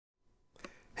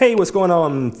Hey, what's going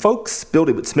on, folks? Build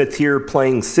It with Smith here,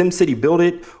 playing SimCity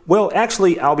Buildit. Well,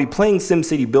 actually, I'll be playing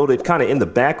SimCity Buildit kind of in the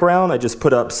background. I just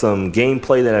put up some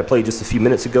gameplay that I played just a few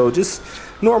minutes ago. Just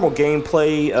normal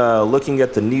gameplay, looking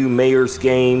at the new Mayor's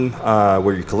game,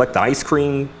 where you collect the ice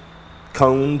cream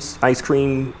cones, ice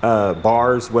cream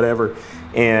bars, whatever.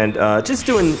 And just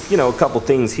doing, a couple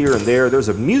things here and there. There's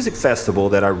a music festival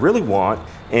that I really want,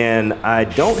 and I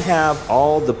don't have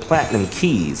all the platinum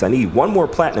keys. I need one more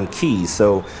platinum key,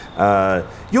 so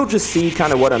you'll just see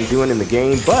kind of what I'm doing in the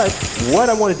game. But what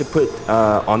I wanted to put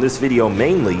on this video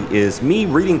mainly is me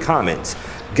reading comments.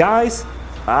 Guys,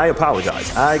 I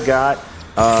apologize. I got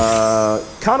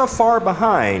kind of far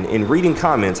behind in reading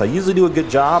comments. I usually do a good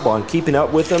job on keeping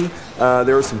up with them.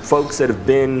 There are some folks that have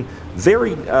been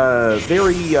very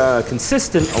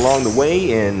consistent along the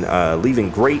way and leaving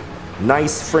great,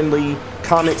 nice, friendly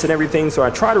comments and everything. So I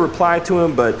try to reply to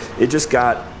them, but it just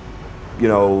got,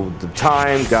 the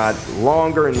time got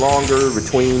longer and longer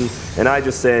between, and I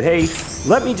just said, hey,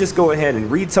 let me just go ahead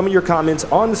and read some of your comments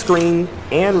on the screen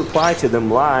and reply to them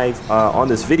live on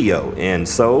this video. And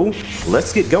so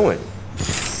let's get going.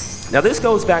 Now this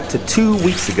goes back to 2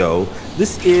 weeks ago.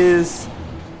 This is,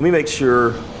 let me make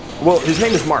sure. Well, his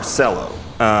name is Marcelo,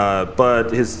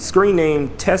 but his screen name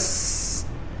Tios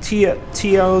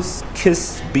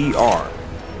Kiss BR.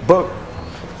 But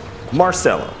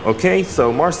Marcelo, okay?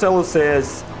 So Marcelo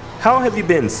says, how have you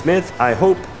been, Smith? I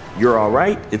hope you're all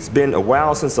right. It's been a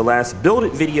while since the last Build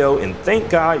It video, and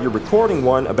thank God you're recording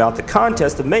one about the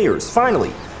contest of mayors,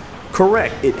 finally.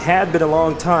 Correct, it had been a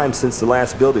long time since the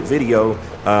last Build It video,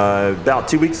 about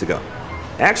 2 weeks ago.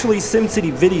 Actually,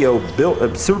 SimCity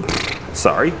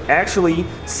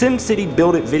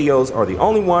Buildit videos are the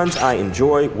only ones I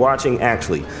enjoy watching.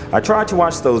 Actually, I tried to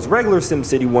watch those regular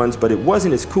SimCity ones, but it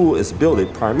wasn't as cool as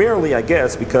Buildit. Primarily, I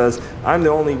guess, because I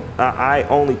only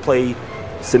play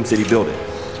SimCity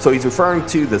Buildit. So he's referring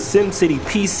to the SimCity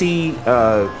PC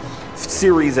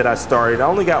series that I started. I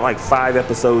only got like 5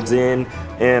 episodes in,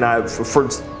 and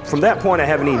from that point I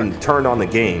haven't even turned on the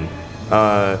game.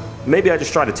 Maybe I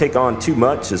just try to take on too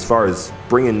much as far as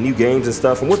bringing new games and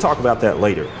stuff, and we'll talk about that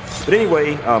later. But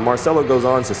anyway, Marcelo goes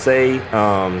on to say,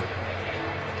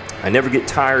 I never get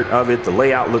tired of it. The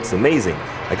layout looks amazing.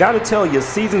 I gotta tell you,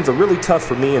 seasons are really tough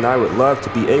for me, and I would love to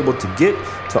be able to get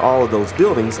to all of those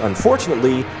buildings.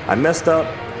 Unfortunately, I messed up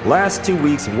last 2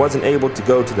 weeks and wasn't able to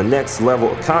go to the next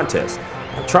level of contest.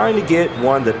 I'm trying to get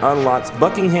one that unlocks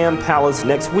Buckingham Palace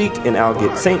next week, and I'll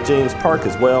get St. James Park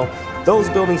as well. Those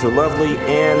buildings are lovely,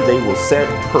 and they will set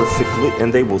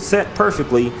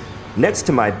perfectly next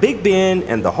to my Big Ben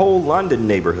and the whole London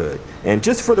neighborhood. And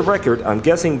just for the record, I'm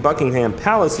guessing Buckingham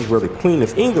Palace is where the Queen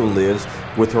of England lives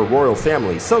with her royal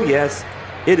family. So yes,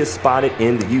 it is spotted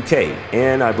in the UK,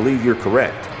 and I believe you're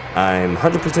correct. I'm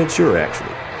 100% sure,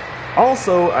 actually.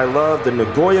 Also, I love the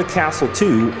Nagoya Castle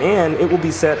too, and it will be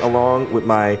set along with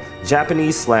my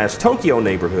Japanese/Tokyo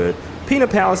neighborhood. Peanut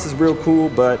Palace is real cool,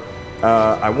 but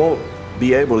I won't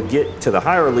be able to get to the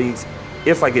higher leagues.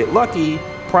 If I get lucky,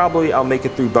 probably I'll make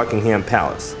it through Buckingham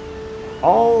Palace.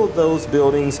 All of those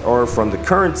buildings are from the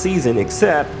current season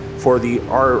except for the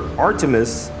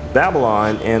Artemis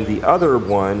Babylon, and the other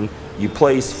one you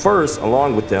place first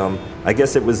along with them. I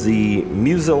guess it was the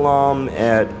Museum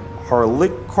at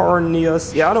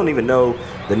Harlicarnius. Yeah, I don't even know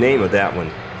the name of that one.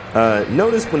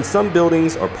 Notice when some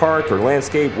buildings are parked or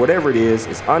landscape, whatever it is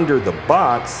under the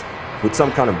box with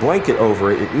some kind of blanket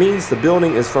over it, it means the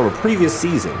building is from a previous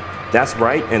season. That's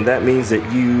right, and that means that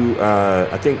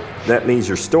I think that means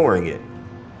you're storing it.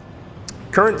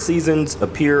 Current seasons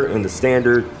appear in the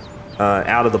standard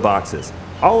out of the boxes.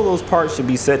 All of those parts should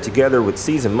be set together with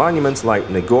season monuments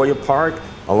like Nagoya Park,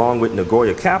 along with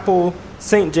Nagoya Castle,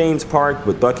 St. James Park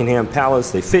with Buckingham Palace.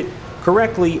 They fit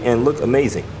correctly and look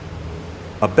amazing.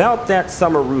 About that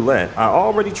summer roulette, I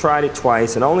already tried it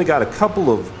twice and only got a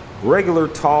couple of regular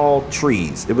tall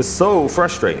trees. It was so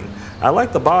frustrating. I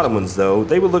like the bottom ones though.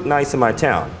 They would look nice in my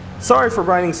town. Sorry for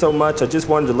writing so much. I just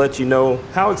wanted to let you know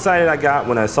how excited I got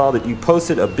when I saw that you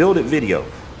posted a Build It video.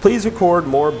 Please record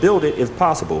more Build It if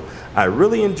possible. I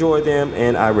really enjoy them,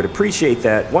 and I would appreciate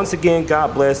that. Once again,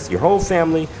 God bless your whole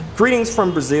family. Greetings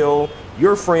from Brazil,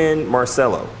 your friend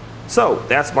Marcelo. So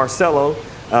that's Marcelo.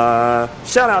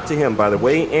 Shout out to him, by the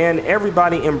way, and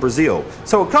everybody in Brazil.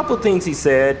 So a couple of things he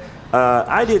said.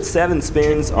 I did 7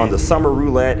 spins on the summer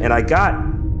roulette, and I got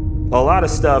a lot of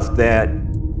stuff that,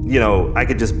 I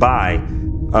could just buy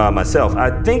myself.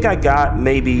 I think I got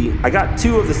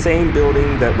 2 of the same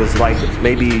building that was like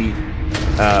maybe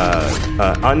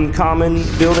uncommon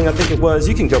building, I think it was.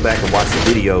 You can go back and watch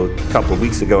the video a couple of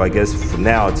weeks ago. I guess from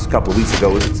now it's a couple of weeks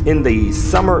ago. It's in the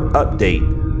summer update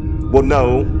will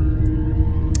know.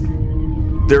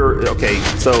 Okay,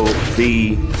 so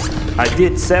I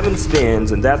did 7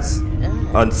 spins, and that's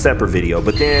a separate video,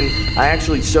 but then I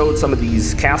actually showed some of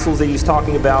these castles that he's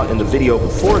talking about in the video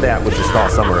before that, which is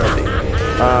called Summer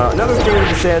Update. Another thing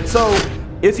he said, so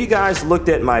if you guys looked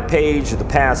at my page the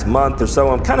past month or so,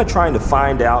 I'm kind of trying to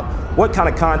find out what kind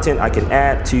of content I can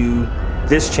add to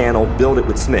this channel, Build It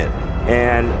with Smith.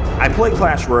 And I play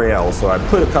Clash Royale, so I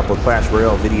put a couple of Clash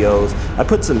Royale videos. I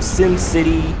put some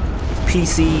SimCity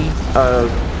PC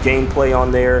gameplay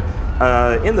on there.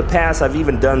 In the past, I've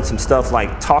even done some stuff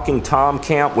like Talking Tom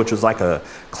Camp, which was like a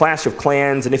Clash of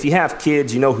Clans. And if you have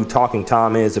kids, you know who Talking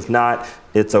Tom is. If not,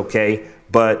 it's okay.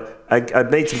 But I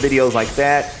made some videos like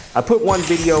that. I put one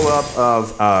video up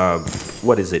of,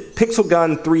 what is it? Pixel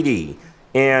Gun 3D.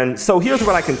 And so here's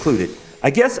what I concluded. I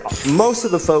guess most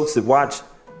of the folks that watch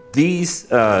these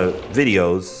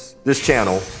videos, this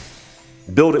channel,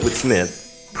 Build It with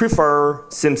Smith, prefer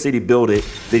SimCity Buildit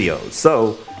videos.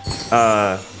 So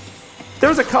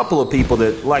there's a couple of people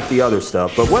that like the other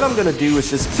stuff, but what I'm gonna do is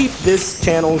just keep this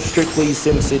channel strictly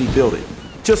SimCity Buildit,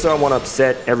 just so I won't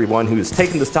upset everyone who has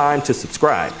taken this time to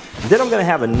subscribe. Then I'm gonna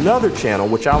have another channel,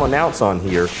 which I'll announce on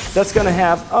here, that's gonna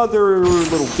have other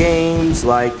little games,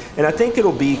 and I think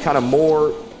it'll be kind of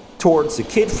more towards the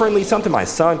kid-friendly, something my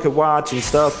son could watch and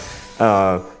stuff.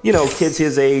 You know, kids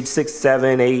his age, 6,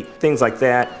 7, 8, things like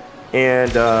that.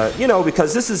 And, you know,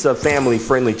 because this is a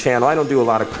family-friendly channel, I don't do a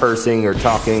lot of cursing or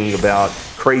talking about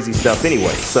crazy stuff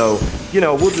anyway. So, you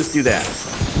know, we'll just do that.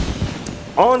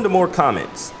 On to more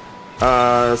comments.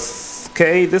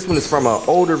 Okay, this one is from an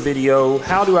older video.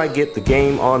 How do I get the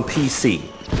game on PC?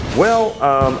 Well,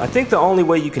 I think the only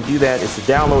way you can do that is to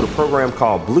download a program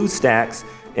called BlueStacks.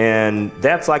 And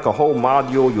that's like a whole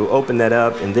module. You'll open that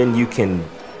up, and then you can,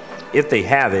 if they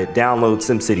have it, download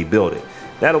SimCity Buildit.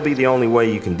 That'll be the only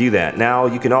way you can do that. Now,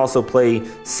 you can also play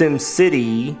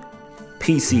SimCity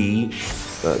PC,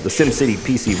 the SimCity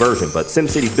PC version, but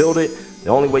SimCity Buildit, the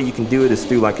only way you can do it is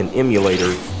through like an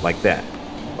emulator like that.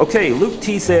 Okay, Luke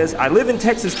T says, I live in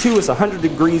Texas too, it's 100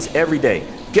 degrees every day.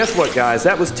 Guess what, guys?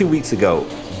 That was 2 weeks ago.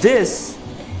 This,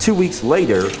 2 weeks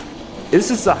later,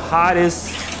 this is the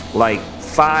hottest, like,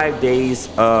 5 days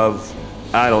of,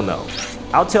 I don't know.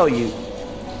 I'll tell you,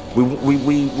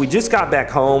 we just got back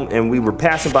home, and we were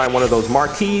passing by one of those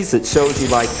marquees that shows you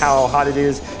like how hot it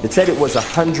is. It said it was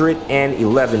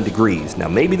 111 degrees. Now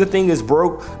maybe the thing is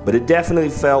broke, but it definitely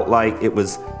felt like it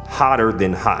was hotter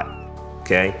than hot.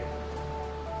 Okay.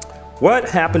 What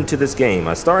happened to this game?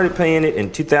 I started playing it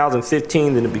in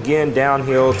 2015, then it began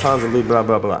downhill, tons of blah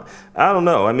blah blah. I don't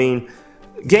know. I mean,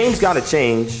 games got to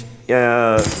change.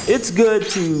 It's good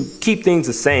to keep things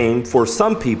the same for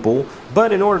some people,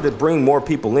 but in order to bring more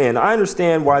people in, I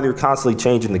understand why they're constantly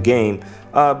changing the game.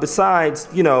 Besides,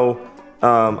 you know,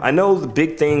 I know the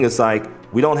big thing is like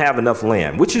we don't have enough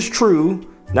land, which is true,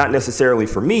 not necessarily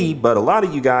for me, but a lot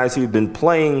of you guys who've been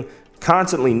playing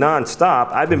constantly non-stop.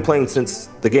 I've been playing since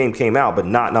the game came out, but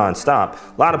not non-stop.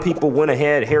 A lot of people went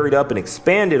ahead, hurried up, and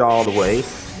expanded all the way,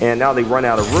 and now they run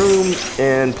out of room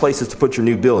and places to put your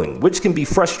new building, which can be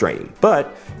frustrating.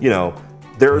 But, you know,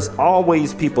 there's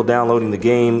always people downloading the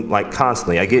game, like,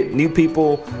 constantly. I get new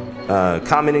people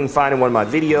commenting, finding one of my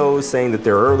videos, saying that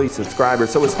they're early subscribers,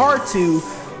 so it's hard to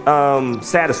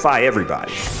satisfy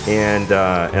everybody and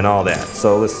all that.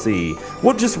 So let's see,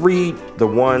 we'll just read the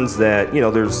ones that, you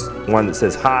know, there's one that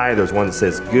says hi, there's one that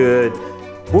says good.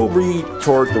 We'll read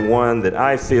toward the one that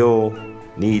I feel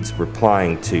needs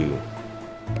replying to.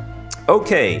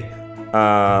 Okay,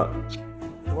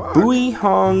 Bui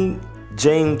Hong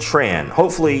Jane Tran,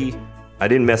 hopefully I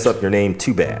didn't mess up your name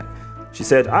too bad. She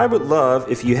said, I would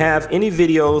love if you have any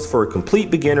videos for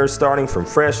complete beginners starting from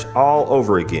fresh all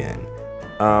over again.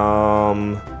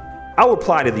 I'll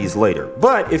reply to these later,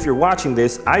 but if you're watching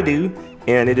this, I do,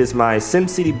 and it is my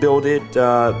SimCity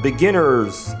Buildit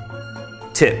beginners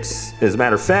tips. As a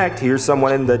matter of fact, here's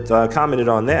someone that commented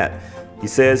on that. He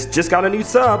says, just got a new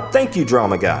sub, thank you,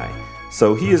 Drama Guy.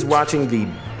 So he is watching the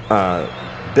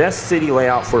best city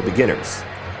layout for beginners.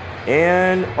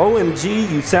 And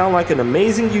OMG, you sound like an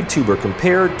amazing YouTuber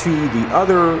compared to the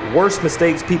other worst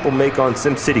mistakes people make on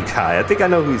SimCity Guy. I think I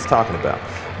know who he's talking about,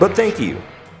 but thank you.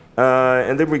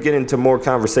 And then we get into more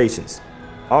conversations.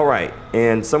 All right,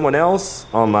 and someone else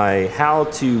on my how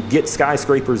to get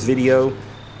skyscrapers video.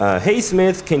 Hey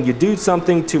Smith, can you do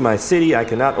something to my city? I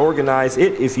cannot organize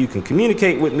it. If you can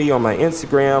communicate with me on my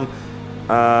Instagram.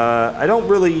 I don't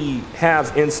really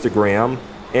have Instagram,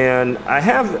 and I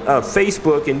have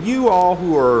Facebook, and you all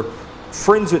who are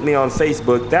friends with me on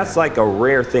Facebook, that's like a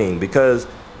rare thing because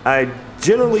I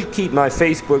generally keep my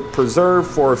Facebook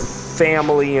preserved for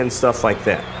family and stuff like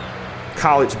that.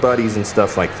 college buddies and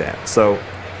stuff like that. So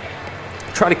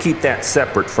try to keep that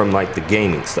separate from like the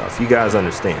gaming stuff. You guys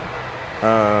understand.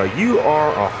 You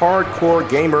are a hardcore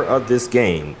gamer of this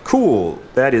game. Cool.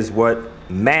 That is what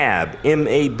Mab,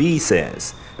 M-A-B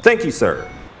says. Thank you, sir.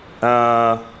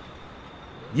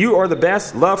 You are the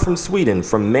best. Love from Sweden,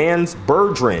 from Mans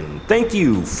Bergren. Thank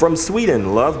you. From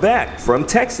Sweden. Love back. From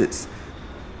Texas.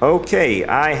 Okay,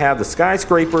 I have the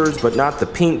skyscrapers, but not the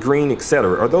pink, green,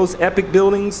 etc. Are those epic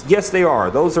buildings? Yes, they are.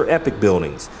 Those are epic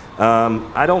buildings.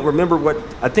 I don't remember what,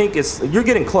 I think it's, you're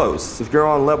getting close. If you're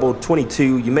on level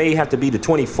 22, you may have to be to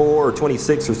 24 or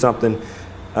 26 or something.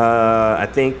 I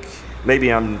think,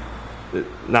 maybe I'm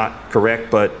not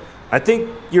correct, but I think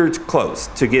you're close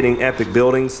to getting epic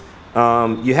buildings.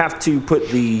 You have to put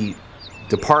the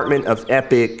Department of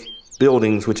Epic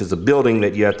Buildings, which is a building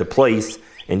that you have to place,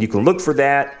 and you can look for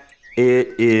that.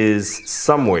 It is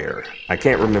somewhere. I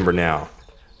can't remember now.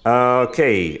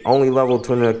 Okay, only level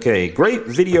 20. Okay, great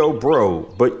video,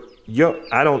 bro. But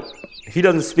he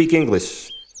doesn't speak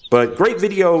English. But great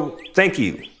video, thank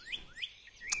you.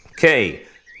 Okay,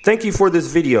 thank you for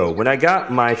this video. When I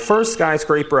got my first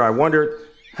skyscraper, I wondered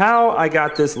how I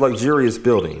got this luxurious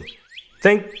building.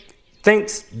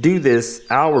 Thanks, do this.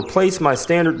 I'll replace my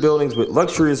standard buildings with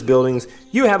luxurious buildings.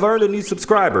 You have earned a new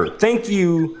subscriber. Thank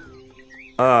you,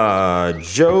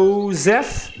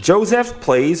 Joseph. Joseph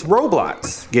plays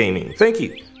Roblox Gaming. Thank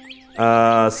you.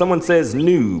 Someone says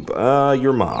noob.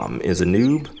 Your mom is a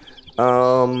noob.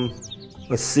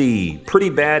 Let's see. Pretty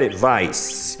bad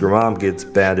advice. Your mom gets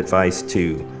bad advice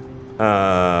too.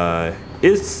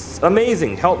 It's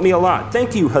amazing. Helped me a lot.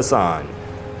 Thank you, Hassan.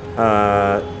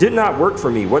 Did not work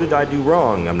for me. What did I do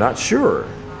wrong? I'm not sure.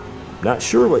 Not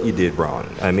sure what you did wrong.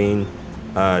 I mean,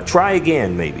 try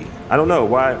again, maybe. I don't know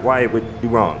why it would be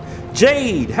wrong.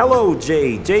 Jade, hello,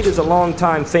 Jade. Jade is a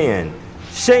longtime fan.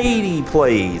 Shady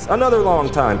plays, another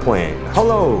longtime fan.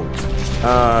 Hello.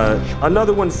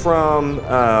 Another one from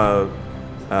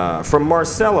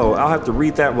Marcelo. I'll have to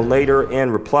read that one later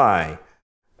and reply.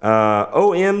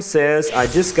 OM says, I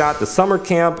just got the summer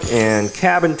camp and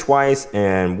cabin twice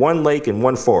and one lake and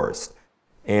one forest.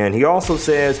 And he also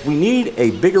says, we need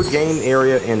a bigger game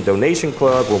area and donation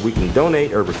club where we can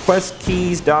donate or request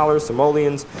keys, dollars,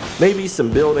 simoleons, maybe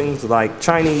some buildings like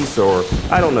Chinese or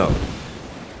I don't know.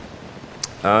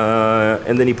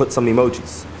 And then he put some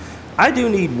emojis. I do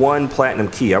need one platinum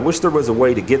key. I wish there was a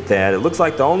way to get that. It looks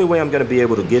like the only way I'm going to be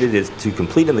able to get it is to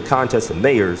complete in the contest of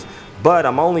mayors, but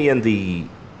I'm only in the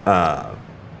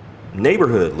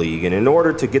neighborhood league, and in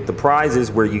order to get the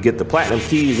prizes where you get the platinum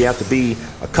keys, you have to be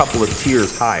a couple of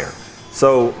tiers higher.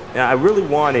 So I really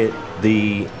want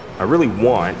the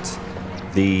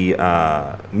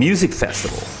music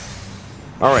festival.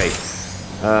 All right,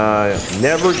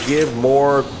 never give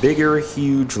more bigger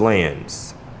huge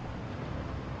lands.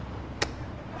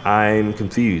 I'm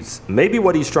confused. Maybe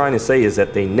what he's trying to say is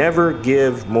that they never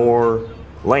give more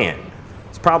land.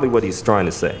 It's probably what he's trying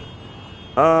to say.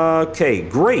 Okay,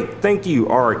 great. Thank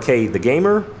you, RK the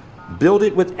Gamer. Build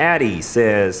It with Addy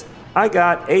says, I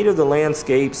got 8 of the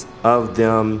landscapes of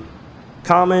them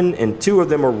common and 2 of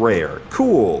them are rare.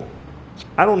 Cool.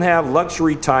 I don't have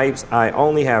luxury types. I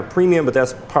only have premium, but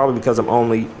that's probably because I'm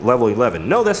only level 11.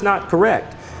 No, that's not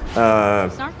correct.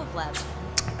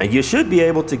 You should be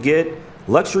able to get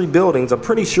luxury buildings. I'm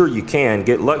pretty sure you can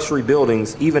get luxury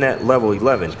buildings even at level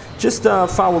 11. Just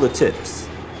follow the tips.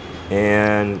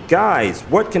 And guys,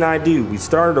 what can I do? We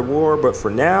started a war, but for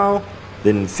now,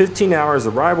 then 15 hours,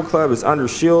 the rival club is under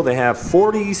shield. They have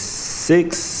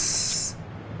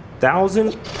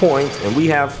 46,000 points, and we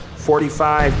have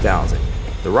 45,000.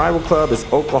 The rival club is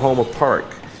Oklahoma Park,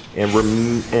 and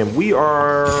we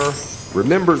are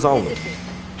members only.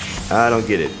 I don't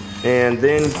get it. And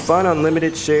then Fun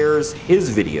Unlimited shares his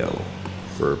video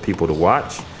for people to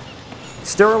watch.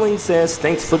 Sterling says,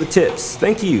 thanks for the tips.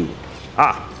 Thank you.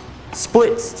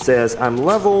 Splits says, I'm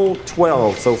level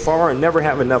 12 so far and never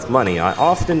have enough money. I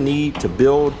often need to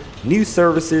build new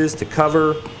services to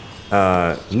cover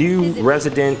new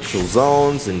residential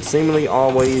zones and seemingly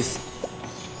always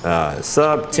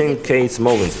sub 10k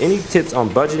simoleons. Any tips on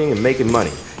budgeting and making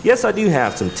money? Yes, I do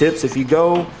have some tips. If you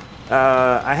go,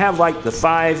 I have like the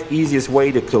 5 easiest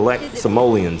way to collect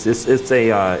simoleons. It's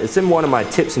in one of my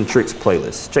tips and tricks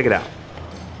playlists. Check it out.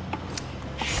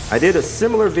 I did a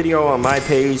similar video on my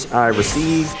page. I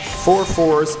received 4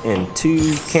 forests and 2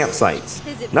 campsites.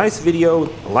 Nice video,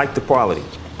 like the quality.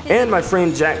 And my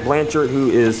friend Jack Blanchard, who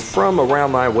is from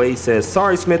around my way, says,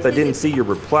 sorry Smith, I didn't see your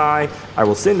reply. I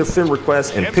will send a friend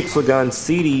request and Pixel Gun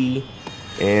CD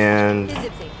and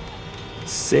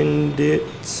send it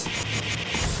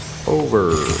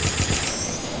over.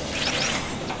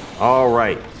 All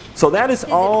right. So that is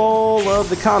all of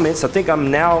the comments. I think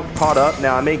I'm now caught up.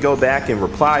 Now I may go back and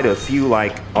reply to a few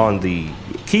like on the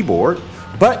keyboard.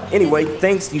 But anyway,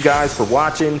 thanks you guys for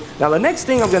watching. Now the next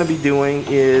thing I'm going to be doing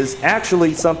is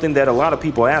actually something that a lot of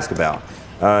people ask about.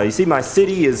 You see my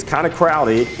city is kind of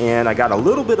crowded and I got a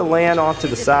little bit of land off to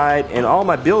the side, and all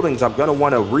my buildings I'm going to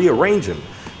want to rearrange them.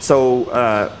 So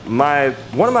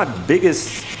one of my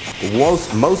biggest,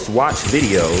 most watched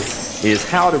videos is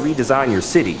how to redesign your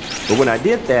city. But when I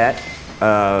did that,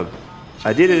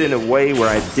 I did it in a way where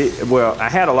I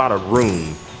had a lot of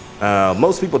room.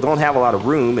 Most people don't have a lot of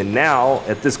room, and now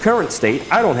at this current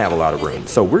state, I don't have a lot of room.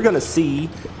 So we're gonna see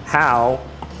how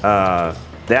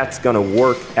that's gonna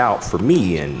work out for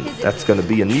me, and that's gonna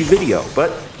be a new video.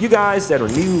 But you guys that are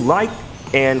new, like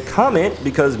and comment,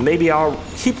 because maybe I'll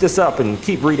keep this up and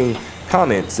keep reading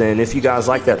comments, and if you guys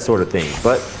like that sort of thing.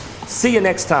 But see you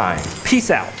next time. Peace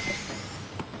out.